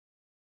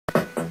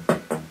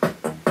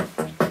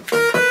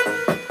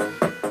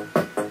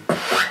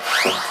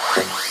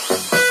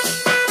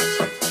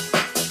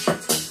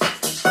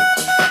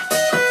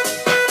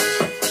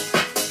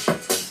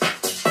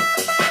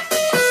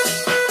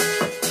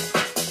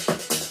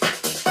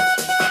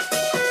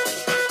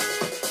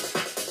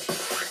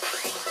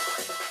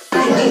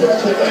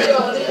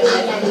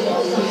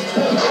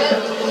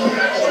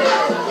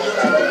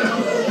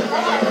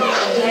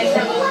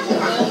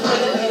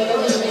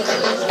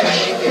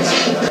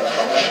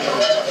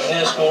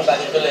School by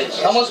the village.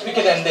 How much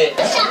bigger than they?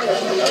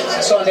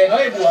 So they know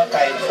everyone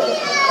kind for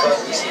this.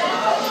 Okay.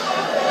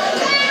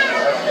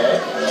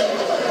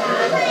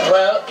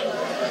 Well,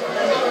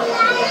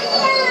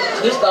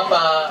 this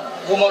Papa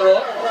Gumoro,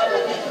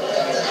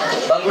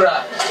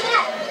 Bangura.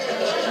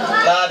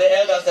 Now the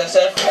elders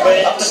themselves,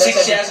 after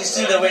 6 years, is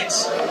still the wait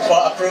for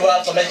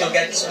approval for me to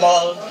get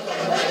small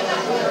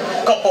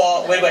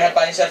couple where we have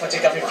by himself for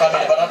take care of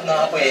family, but not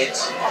now wait.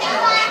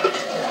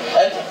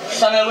 And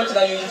Samuel, what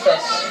are you in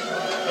first?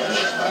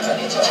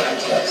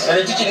 For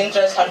the teaching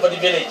interest and for the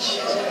village.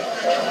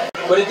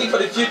 But the thing for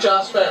the future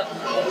as well.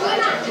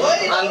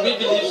 And we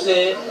believe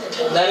say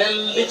that a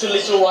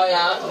little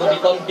wire will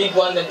become big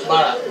one then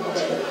tomorrow.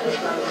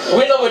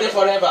 We know we're there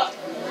forever.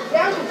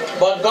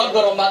 But God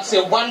got a mark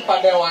say one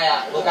pattern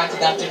wire will can't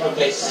take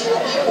place.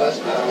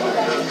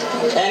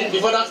 And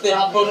before that they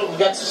happen, we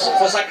get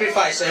for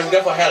sacrifice and we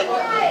get for help.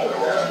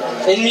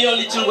 In me a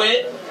little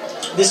way,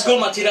 the school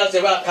materials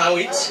they will come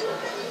with,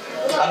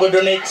 I will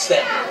donate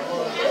them.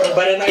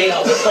 But then I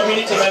know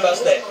community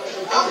members there.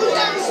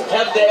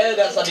 Help the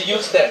elders and the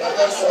youth there. And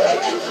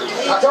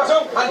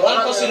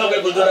one person will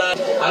do that.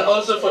 And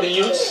also for the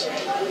youths,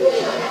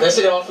 they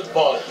say they want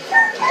football.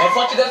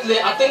 Unfortunately,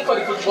 I think for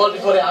the football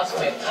before they ask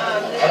me.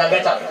 And I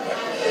get up.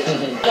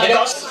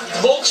 Because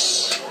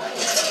books.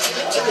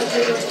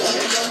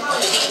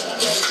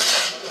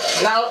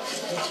 Now,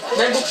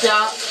 then books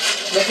here,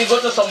 if you go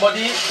to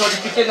somebody, so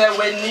the beginner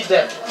will need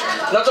them.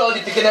 Not all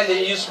the beginner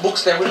they use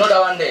books there, we know that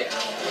one day.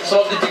 Some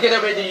of the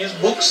beginner way they use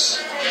books.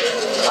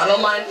 I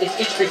don't mind if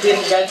each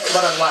beginner gets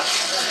more than one.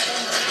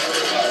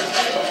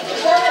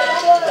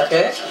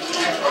 Okay?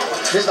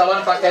 This is the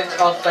one packet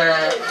of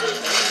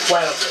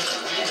 12.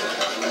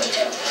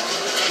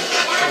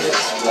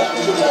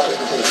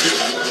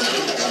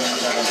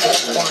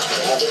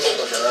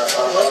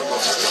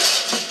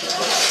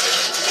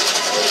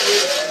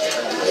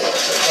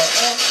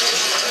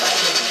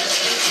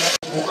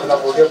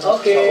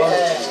 Okay. I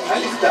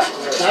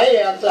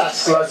am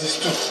class. Class is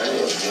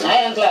 2. I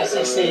am class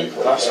 16.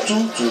 Class 2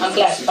 to I'm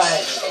class 5.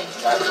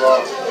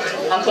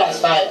 I'm class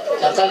 5.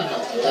 I'm class 5.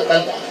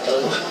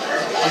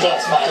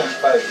 Class 5.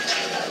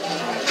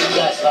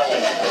 Class 5.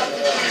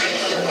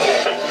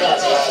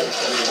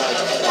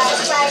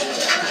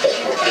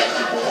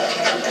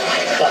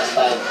 Class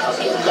 5.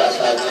 Okay, class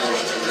 5.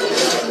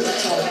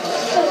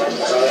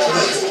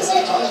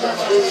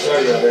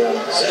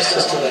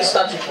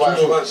 Start with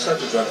one.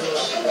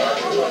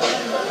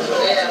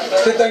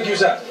 Say thank you,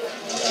 sir.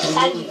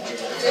 Thank you.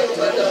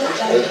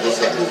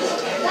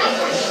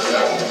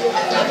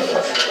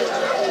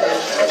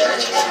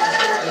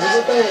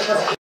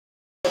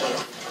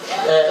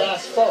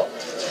 Class 4.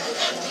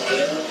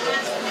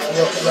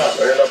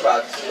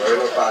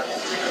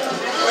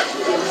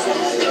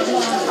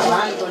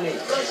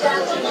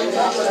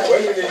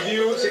 When you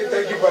review, say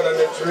thank you for the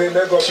train.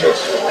 Let go. What's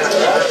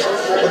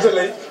the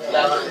name?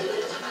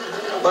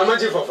 Mama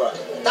Chifofa.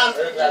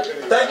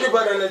 Thank you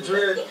for the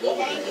train.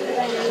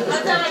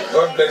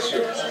 God bless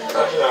you.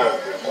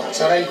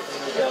 Sorry.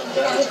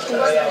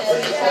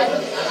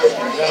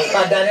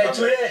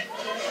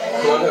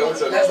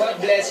 God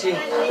bless you.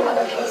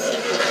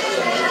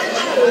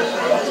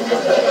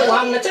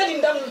 I'm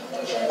telling them.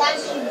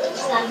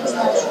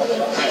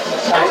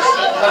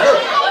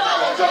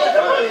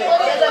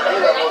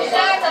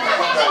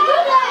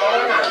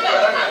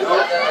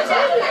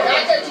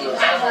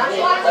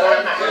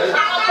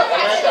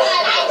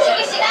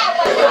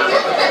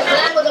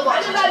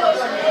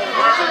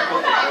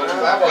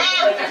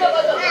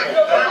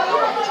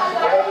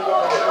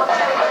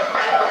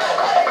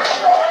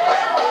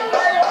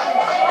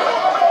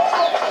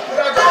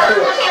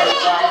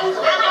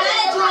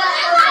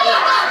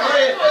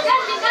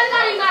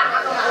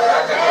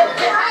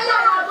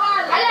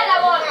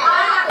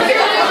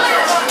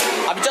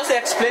 I've just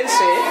explained,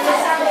 say,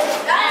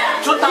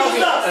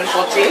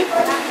 2014,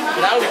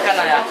 now we can,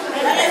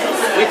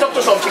 we talked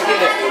to some people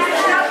there.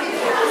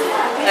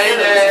 And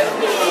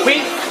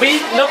we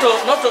not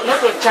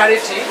to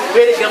charity,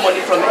 where they get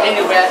money from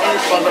anywhere, any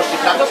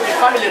sponsorship. Not just the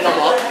family no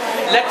more.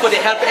 Like for the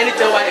help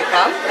anytime when they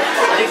come.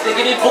 If they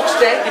give me books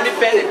there, give me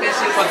pen and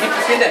pencil for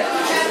people in there.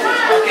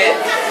 Okay?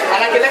 And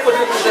I can like for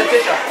the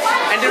presentation.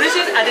 And the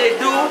reason I they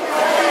do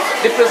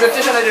the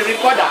presentation and the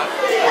recorder,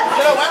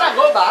 you know, when I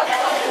go back,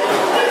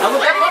 I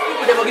will get more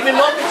people, they will give me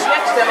more books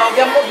next time, I'll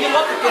give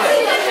more people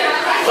there.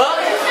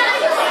 But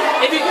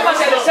if you give us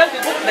a sell the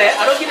book there,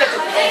 I don't give that to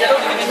people, they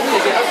don't give me the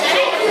book again.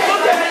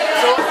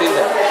 So,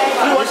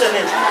 what's your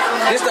name?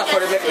 This is for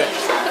the back there.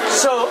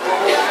 So,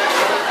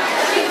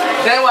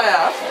 then what I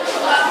have,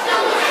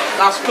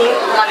 our school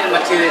learning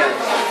material.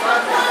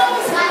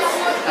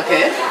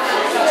 Okay?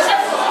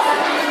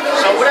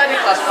 So, what I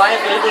did was find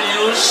people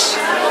use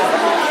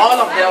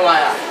all of their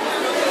wire.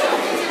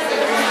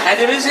 And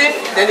the reason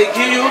that they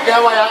give you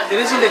their wire, the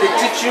reason that they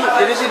teach you,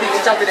 the reason the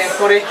teachers will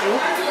encourage you,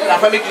 and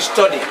for make you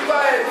study.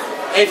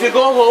 If you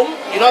go home,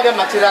 you don't get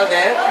material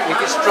there, it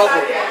is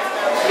struggle.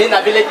 Me in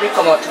a village, we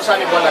come out. You saw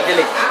me born in a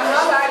village.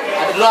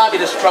 I did not have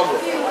the struggle.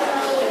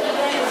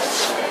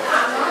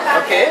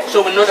 Okay,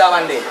 so we know that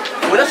one day.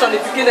 We know some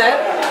people there,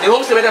 the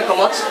homes where they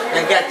come out,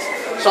 they get.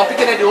 Some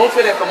people there, the homes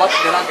where they come out,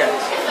 they don't get.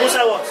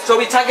 So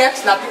we target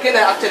now people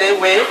there actually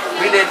where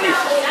we need live.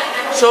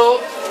 So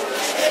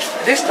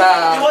this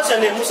what's your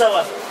name,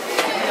 Musawa?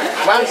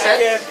 One set.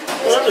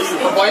 What are you?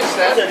 For boys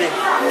set. +5.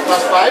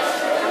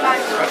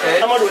 Okay.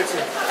 Come on, wait.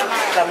 +5.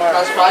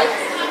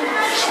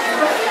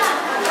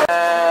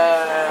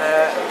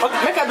 Okay,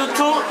 make I do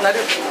two at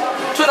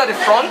the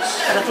front.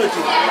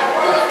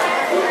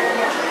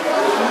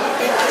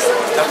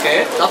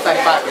 Okay, not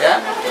like back, yeah?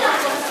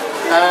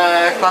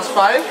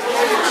 +5.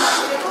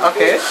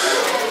 Okay.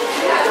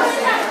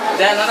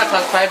 Then another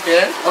 +5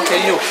 there. Okay,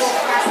 you.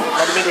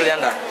 At the middle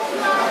yonder.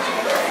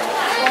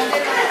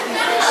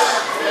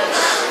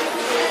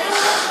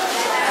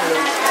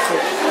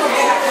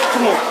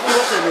 Come on,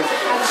 what's your name?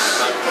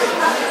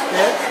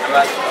 Yeah?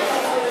 Right.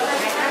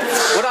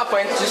 What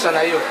position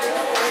are you?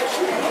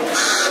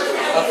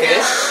 Okay.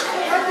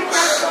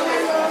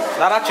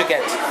 Now that you get.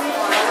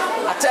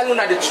 I tell you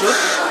now the truth,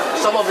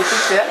 some of the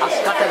things there are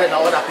scattered than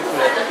other people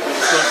there.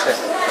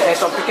 And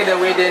some people the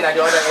way there in the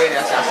other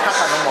areas are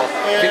scattered no more.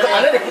 Because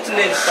I know they put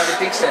names for the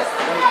things there.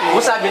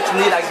 What's that bit to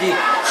need again?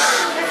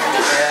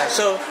 Yeah,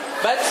 so,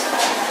 but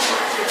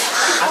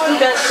I think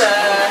there's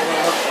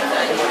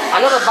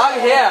another bag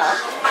here.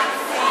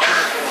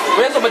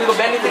 Where somebody go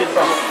benefit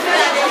from?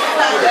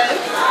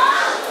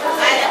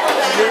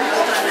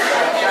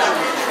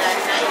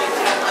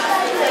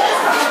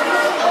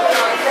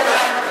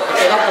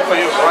 Okay, that's for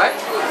you, right?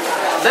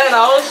 Then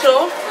I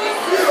also,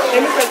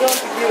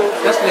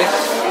 yes please,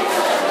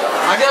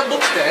 I get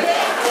books there.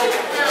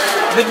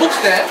 The books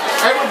there,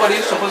 everybody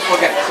is supposed to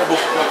forget the book,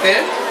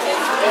 okay?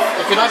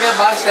 If you don't get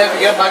bags there, if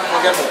you get bags,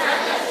 forget book.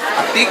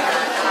 I think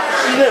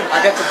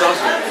I get to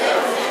dozen.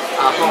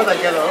 I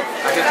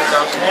get to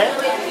dozen.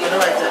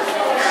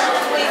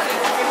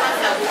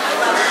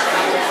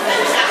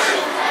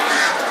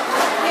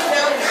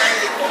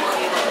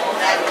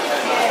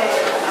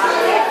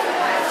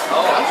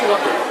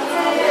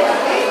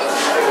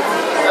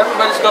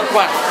 Everybody's got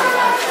one.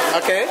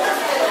 Okay.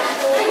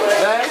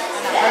 Then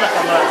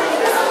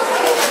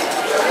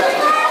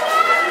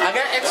I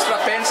got extra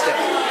pens there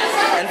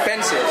and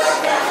pencils.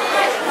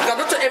 Because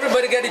not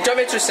everybody get the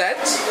geometry set.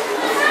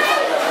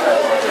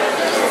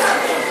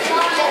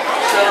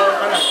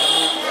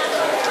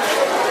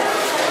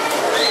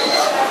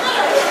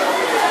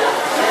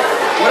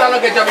 What I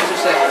don't get geometry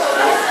set?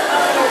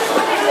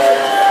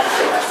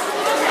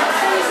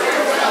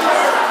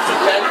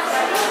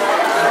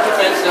 Two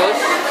pencils.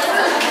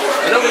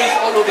 You don't use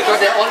all of because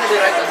they're already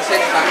right at the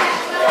same time.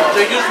 So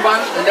you use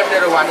one and left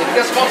the other one. If you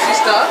get small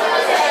sister,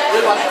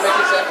 you want to make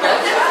it simple.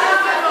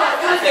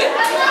 Okay.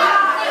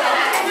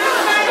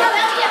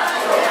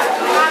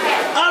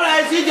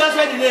 Alright, you just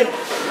write the name.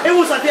 It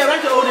was at here,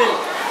 write your own name.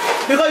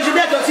 Because you should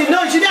be at your seat.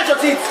 No, you should be at your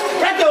seat.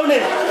 Write your own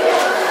name.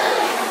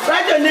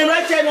 Write your name,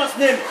 write Cheno's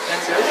name.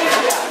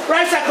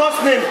 Write Sako's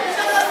name.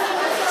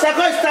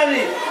 Sako is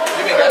Stanley.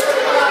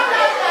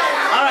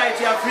 Alright,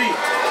 you are free.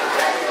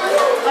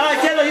 Alright,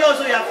 Cheno, you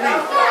also you are free.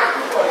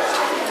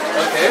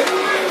 Okay.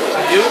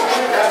 And you?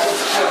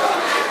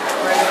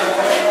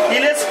 The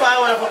next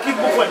power for keep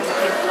book one.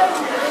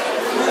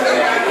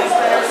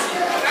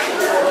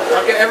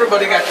 Okay,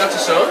 everybody got that to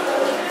show.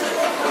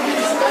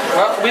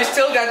 Well, we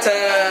still got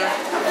a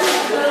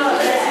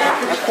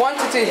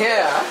quantity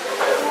here.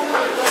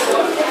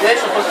 They're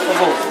supposed to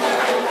go.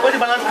 What the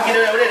balance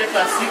beginning with the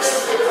class 6?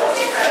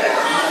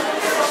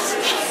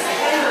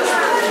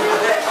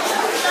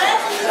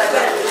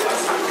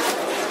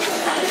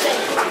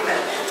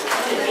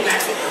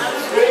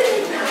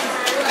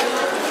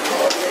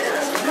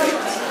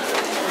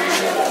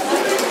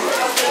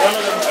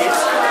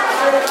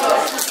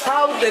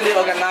 How do they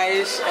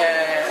organize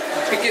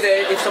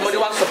if somebody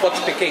wants to support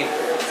Peking?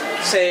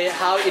 Say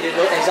how it is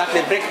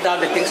exactly break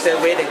down the things the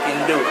way they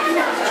can do.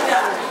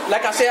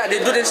 Like I say, they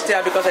do this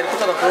there because I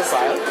put on a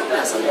profile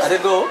and they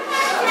go.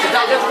 So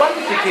now just one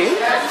Peking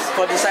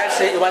for decide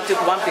say you want to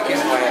one Peking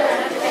for it.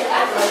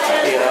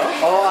 You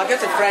know? Or I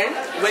get a friend,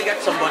 we get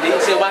somebody,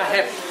 say one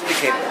help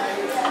Peking.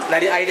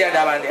 Now the idea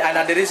that one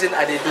and the reason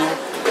I do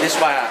this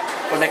one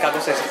for make I go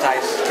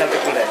sensitize, tell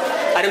people that.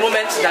 At the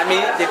moment that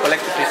means they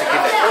collect the Peking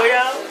there. Oh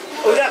yeah,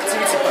 we got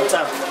activity per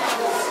time.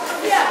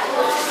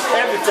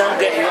 Every time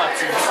get your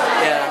activity.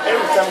 Yeah.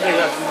 Every time get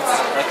your activity.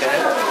 Okay.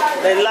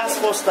 The last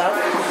 4 staff,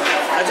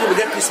 I think we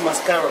get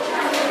Christmas Carew.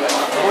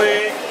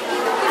 Where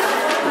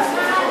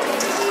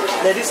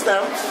this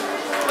time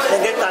they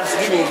get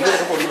Thanksgiving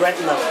right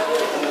now.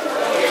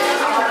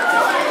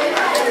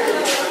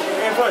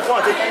 Come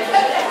on,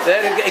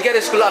 Then you get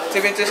the school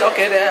activities.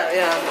 Okay, there,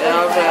 yeah. They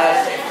have,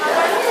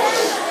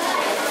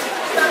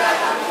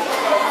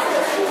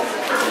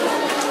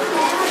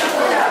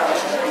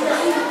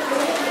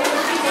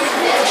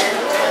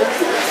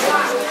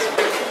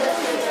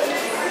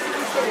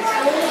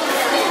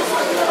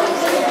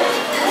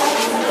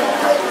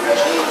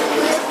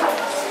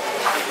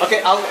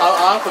 Okay, I'll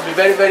have to be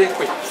very, very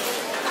quick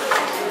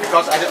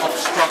because I didn't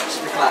obstruct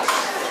the class.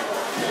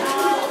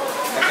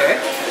 Okay.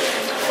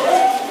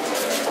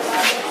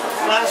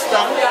 Last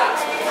time,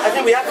 I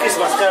think we have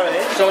Christmas Carol,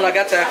 eh? So when I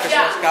get to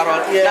Christmas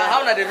Carol, now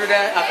how do they do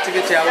that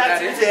activity?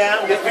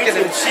 We print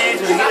some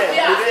sheets, we do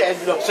the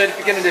envelope. So the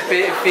beginning they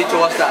pay a fee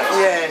towards that?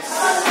 Yes.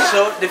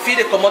 So the fee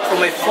they come out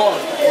from a fund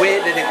where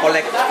they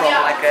collect from,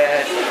 like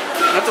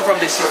not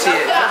from the city.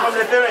 From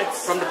the parents.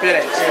 From the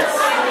parents. Yes.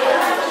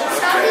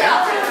 Okay.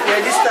 Yeah,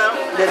 this time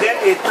they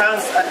get a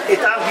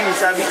Thanksgiving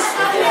service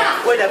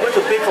where they're going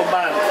to pay for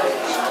band.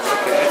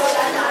 Okay.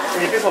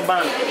 They pay for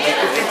band,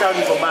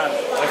 15,000 for band.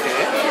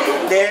 Okay.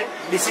 Then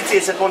the city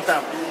is second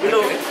time. You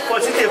know, for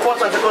city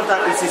first and second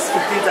time it is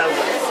 15,000.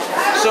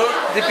 So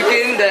the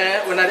beginning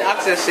there, when I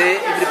access say,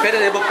 if the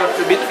parent able to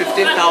contribute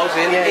 15,000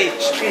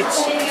 each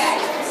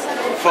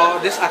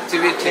for this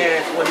activity.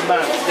 Yes, for the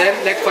band. Then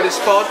like for the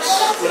sports,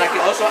 when I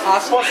can also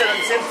ask sports and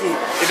the same thing.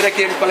 If they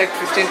can collect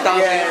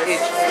 15,000 each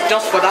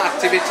just for that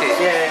activity.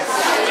 Yes.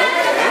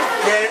 Okay.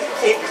 Then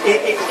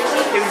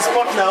if it's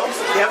sport now,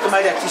 they have to buy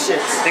their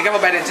t-shirts. They have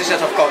to buy the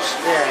t-shirts, of course.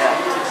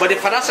 Yeah. But the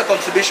financial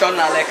contribution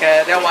are like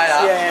their wire.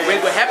 Yeah.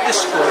 We will help the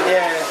school.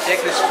 Yeah.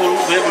 Take the school,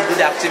 we will do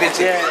the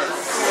activity. Yes.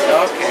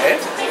 Okay.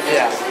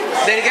 Yeah.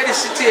 Then you get the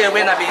city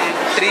when I be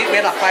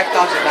 5,000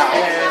 now.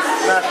 Yes.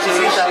 Not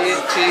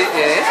 15,000.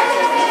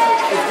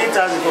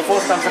 15,000 for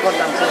first time, second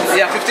time.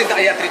 Yeah,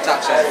 15,000. Yeah, 3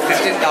 times.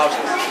 15,000.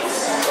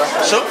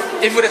 So,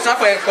 if we decide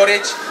to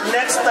encourage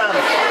next time,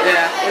 they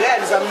get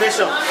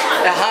examination.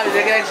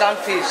 They get exam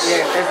fees.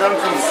 Yeah, exam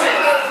fees.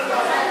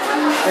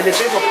 And they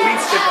pay for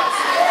print papers.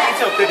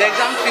 The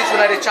exam fees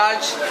when they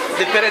charge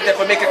the parents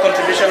for make a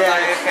contribution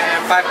like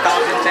 5,000,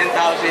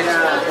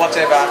 10,000,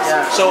 whatever.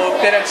 Yeah. So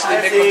parents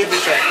they make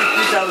contribution.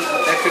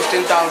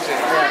 15,000.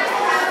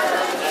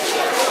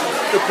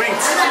 To print.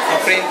 For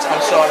print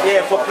and so on.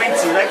 Yeah, for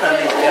printing, right now.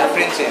 Yeah,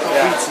 printing.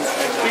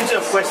 Printing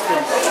of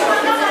questions.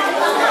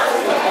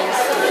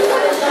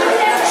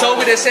 So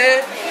when they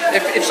say,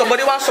 if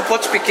somebody wants to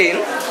support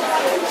Pekin,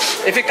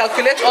 if you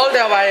calculate all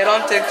their way,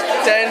 around take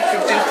 10,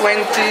 15,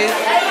 20,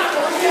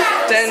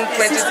 10,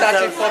 20,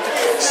 30, 40,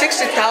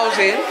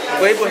 60,000,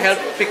 we're able to help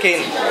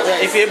Pekin.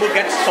 If you're able to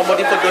get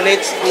somebody to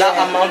donate that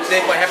amount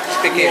there for help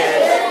Pekin.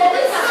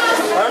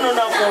 I don't know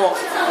now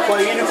for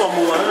a uniform,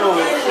 I don't know.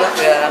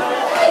 Yeah.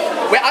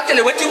 We're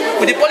actually waiting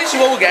with the policy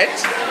what we get.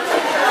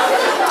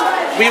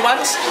 We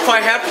want for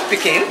help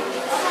Pekin,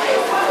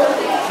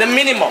 the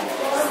minimum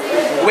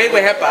way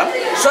we help them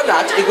so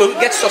that it will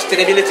get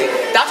sustainability.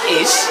 That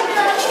is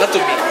not to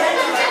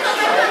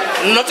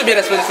be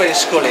responsible for the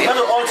school. Not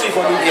to all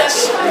for me.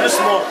 Yes.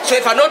 Small. So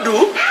if I don't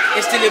do,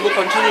 it's still able to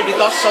continue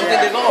because something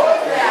they go.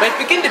 But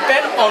Pekin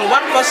depend on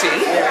one person.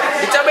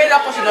 The time when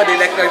that person not the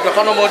like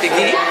Papa no more the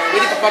guinea,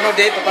 when the Papa no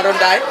day, Papa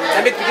don't die,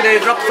 and make Pekin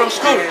drop from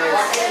school.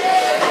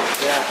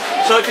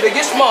 Yeah. So if they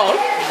get small,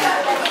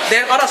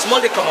 then other small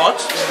they come out,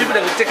 people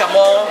that will take a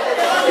more,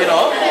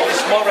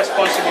 it's more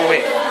responsible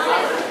way.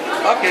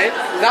 Okay.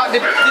 Now the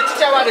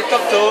teacher what they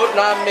talk to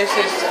now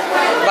Mrs.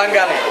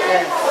 Bangali.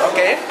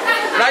 Okay.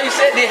 Now you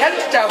say the head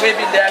teacher will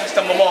be there,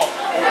 Mr. Momo.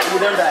 If you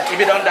don't die. If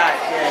you don't die.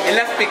 He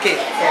left Pekin.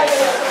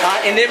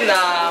 In name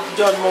na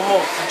John Momo.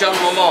 John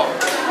Momo.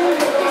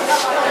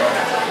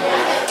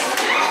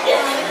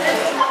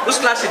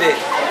 Whose class today?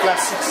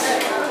 Class 6.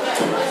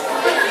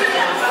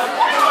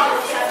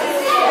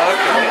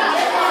 Okay.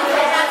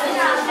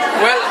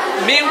 Well,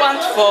 me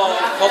want for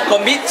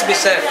commit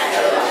myself.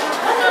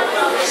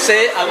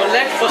 Say I would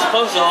like to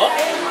sponsor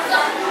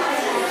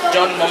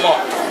John Momo.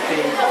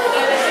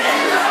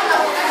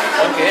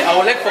 Okay, I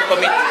would like to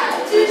commit.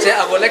 Say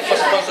I would like to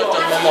sponsor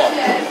John Momo.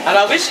 And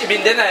I wish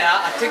even then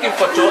I take a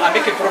photo, I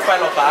make a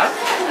profile of her,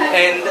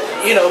 and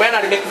when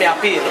I make me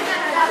appeal.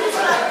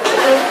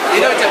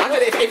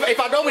 Actually, if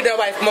I don't with the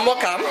wife, Momo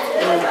come.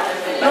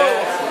 No,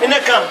 in the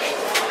camp.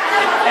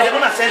 And they're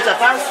gonna send her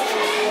fast.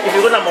 If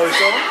you go to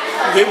Mauriton,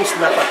 you will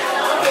snap her.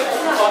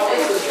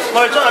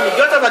 Mauriton, I mean,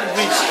 get out of the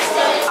bridge.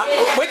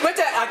 Wait,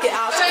 I can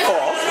ask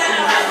for.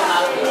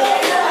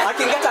 I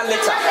can get a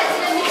letter.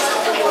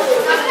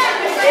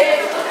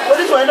 But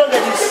this one, I don't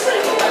get this.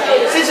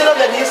 Since you don't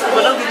get this,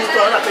 you don't give this to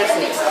another person.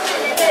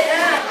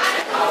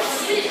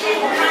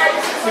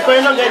 Because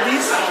you don't get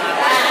this,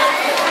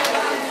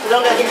 you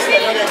don't get this, you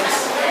don't get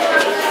this.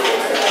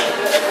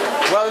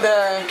 Well,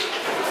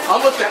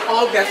 almost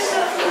all gets.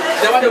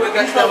 The one that we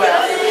get the way.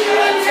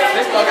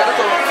 Let's talk about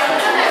it.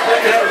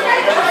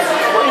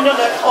 But you don't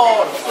get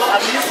all. So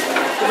at least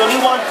there's only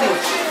one thing.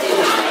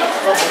 You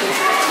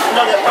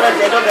don't get all of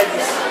them, you don't get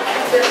this.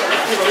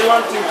 There's only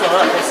one thing to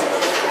another person.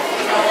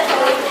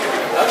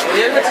 Okay,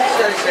 you hear what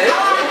teacher say?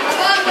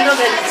 You don't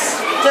get this.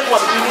 Take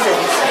what you need and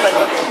this. Like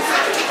that.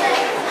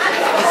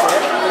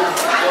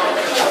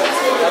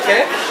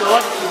 Okay. So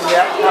what is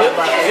here?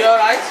 You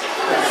alright?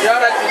 You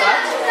alright with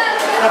that?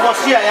 For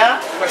sure,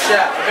 yeah? For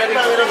sure. Very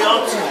good.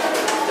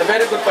 A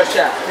very good for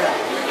sure.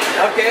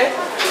 Okay.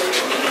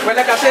 Well,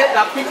 like I said,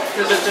 that quick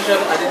presentation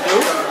I did do.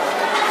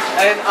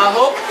 And I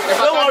hope...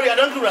 Don't worry, I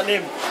don't do a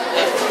name.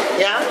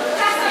 Yeah?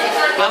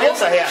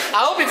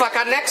 I hope if I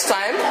can next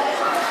time,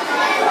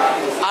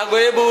 I'll be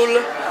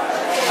able,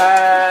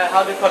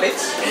 how do you call it?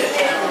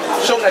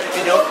 Show me the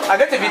video. I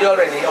got the video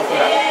already of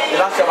that, the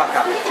last time I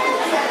come.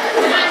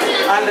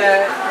 And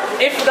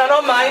if you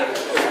don't mind,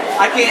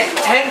 I can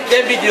hang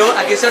the video,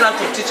 I can send it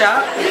to teacher,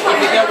 if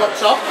you get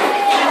workshop,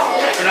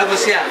 and I go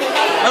see her.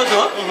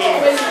 Also,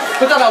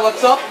 put on a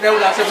workshop, they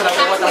will accept it. I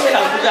think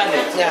I'll do that.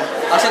 Yeah.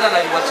 I'll send it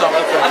on WhatsApp.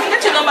 I can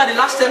get your number the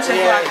last time, yes.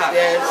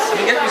 I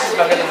can get Mrs.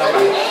 Bagani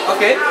number.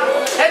 Okay?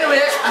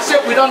 Anyway, I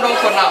said we don't know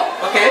for now.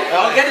 Okay?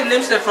 I'll get the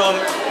names from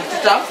the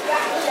teacher.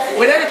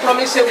 We already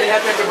promise we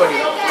help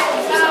everybody.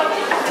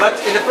 But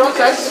in the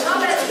process,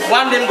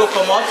 one name go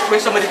come out, where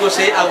somebody go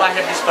say, I want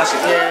to help this person.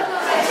 Yeah.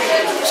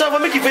 So if I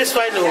make you face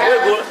fine now, where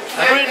go?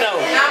 Pray now.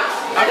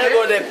 I'm not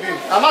going to help you.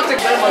 I'm not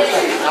taking very much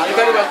time. You're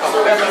very welcome.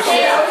 Very welcome.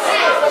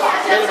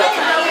 Very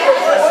welcome.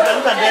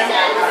 Look at them.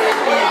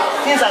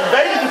 Things are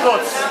very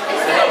difficult.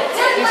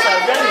 Things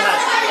are very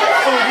hard.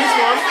 So with this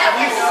one, at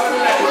least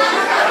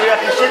they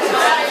appreciate it.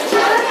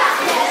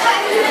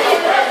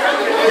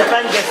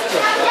 Japan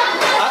gesture.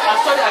 I'm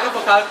sorry, I don't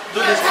think I'll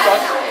do this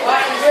because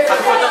I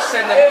could just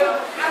send them.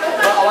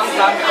 But I want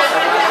time because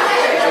I want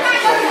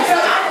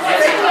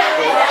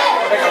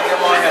to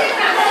more help.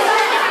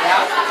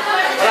 Yeah?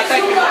 Well,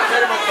 thank you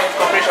very much for the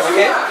cooperation,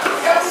 okay?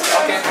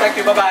 Okay, thank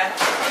you, bye-bye.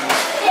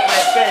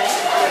 My friend.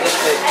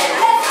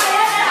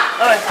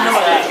 Alright, no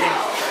more.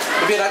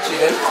 You be that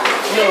then?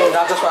 No,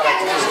 that's just what I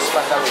like to do this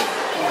back that way.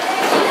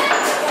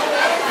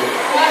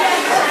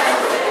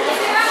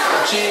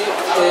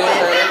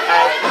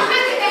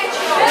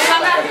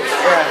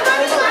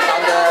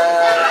 And the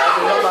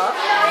number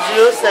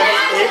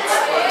 078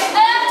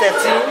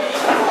 13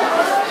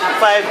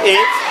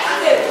 58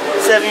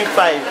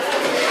 75.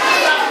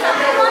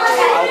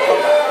 I'll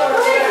come back.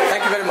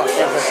 Thank you very much.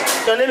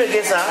 Yes. Your name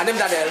again, sir? My name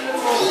is Daniel.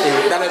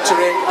 Okay. Daniel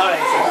Chure. Alright,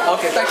 sir.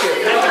 Okay, thank you.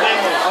 Thank you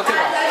very much. Okay,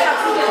 bye.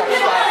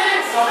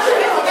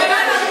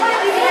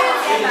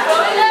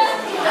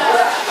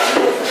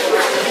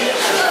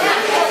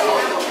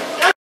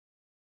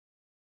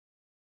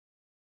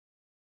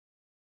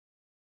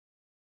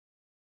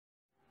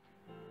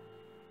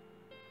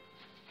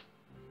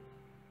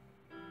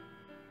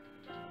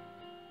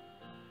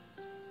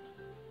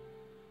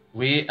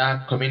 We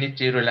are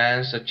Community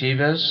Reliance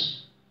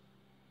Achievers.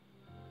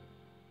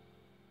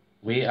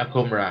 We are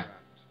Kumra.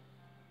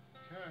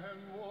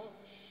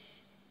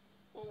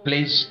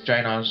 Please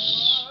join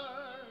us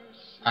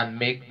and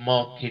make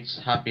more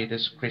kids happy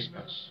this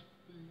Christmas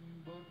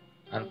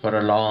and for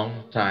a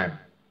long time.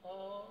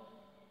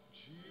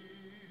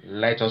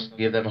 Let us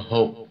give them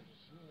hope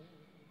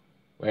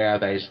where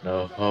there is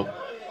no hope.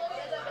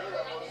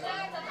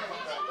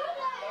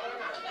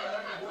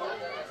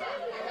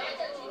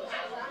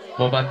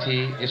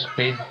 Poverty is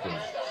painful,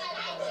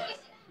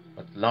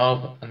 but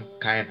love and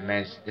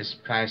kindness is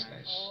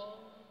priceless.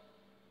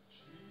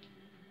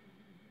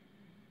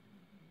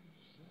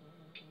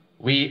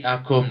 We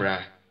are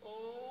Kumra.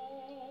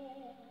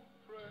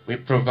 We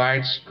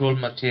provide school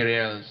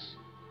materials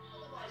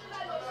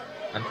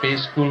and pay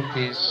school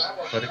fees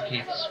for the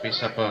kids we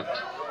support.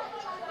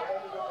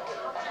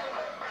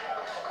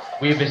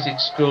 We visit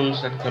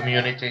schools and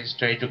communities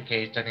to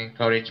educate and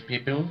encourage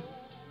people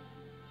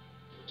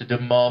to do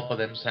more for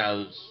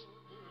themselves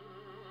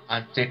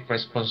and take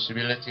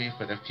responsibility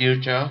for the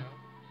future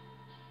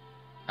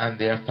and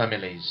their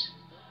families.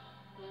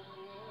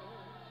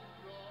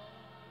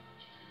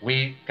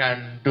 We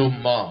can do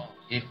more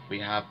if we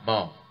have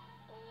more.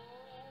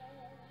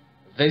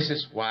 This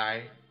is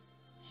why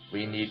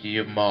we need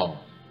you more.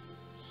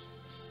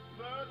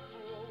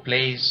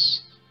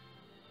 Please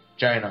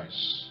join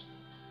us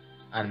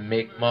and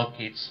make more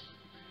kids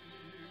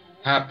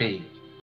happy